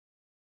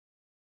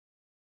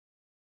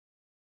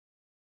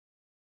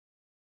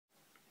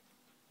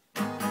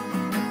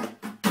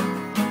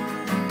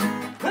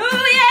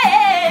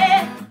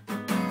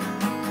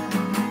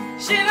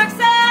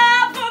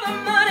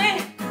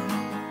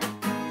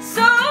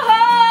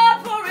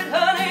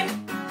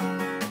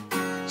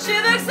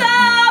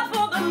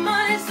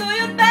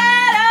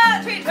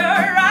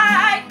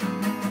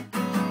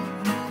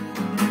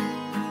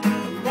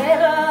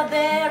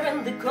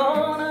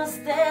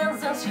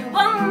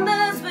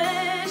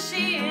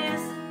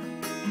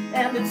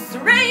it's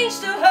strange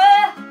to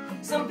her.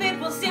 Some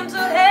people seem to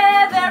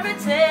have every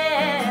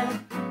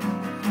 10.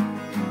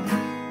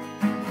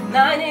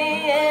 9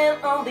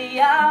 a.m. on the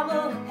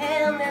hour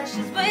hand, and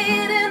she's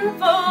waiting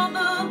for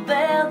the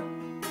bell.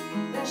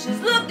 And she's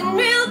looking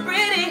real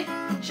pretty,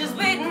 she's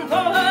waiting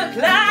for her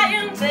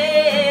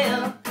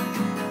clientele.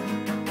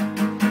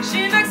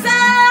 She works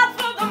hard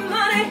for the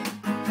money,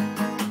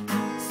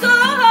 so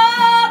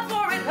hard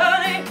for it,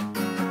 honey.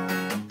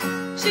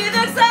 She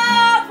works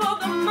hard for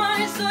the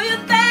money, so you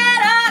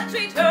better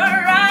treat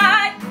her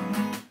right.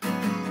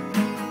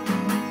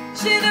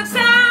 She works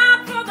hard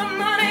for the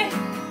money,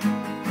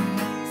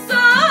 so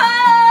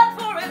hard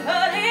for it,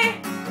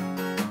 honey.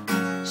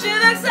 She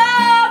works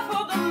hard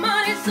for the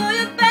money, so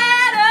you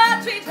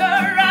better treat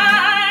her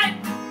right.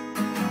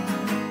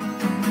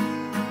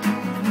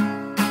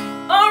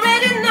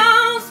 Already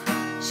knows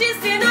she's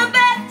seen her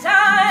bad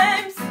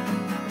times.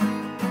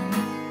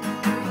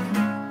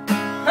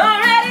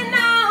 Already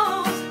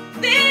knows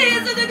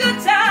these are the good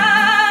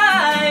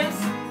times.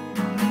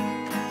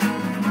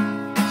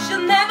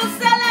 She'll never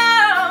sell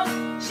out,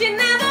 she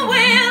never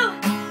will,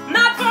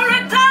 not for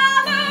a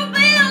dollar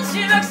bill.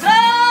 She works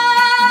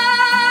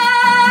hard,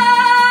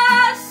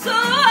 so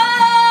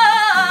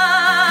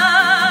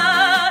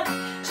hard.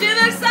 She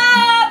works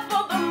hard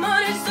for the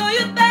money, so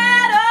you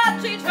better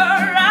treat her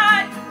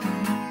right.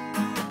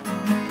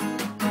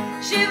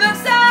 She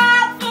works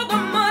hard for the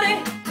money,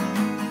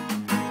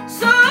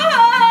 so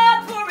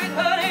hard for it,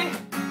 honey.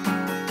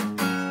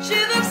 She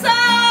works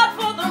hard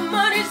for the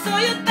money, so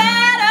you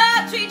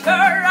better treat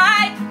her right.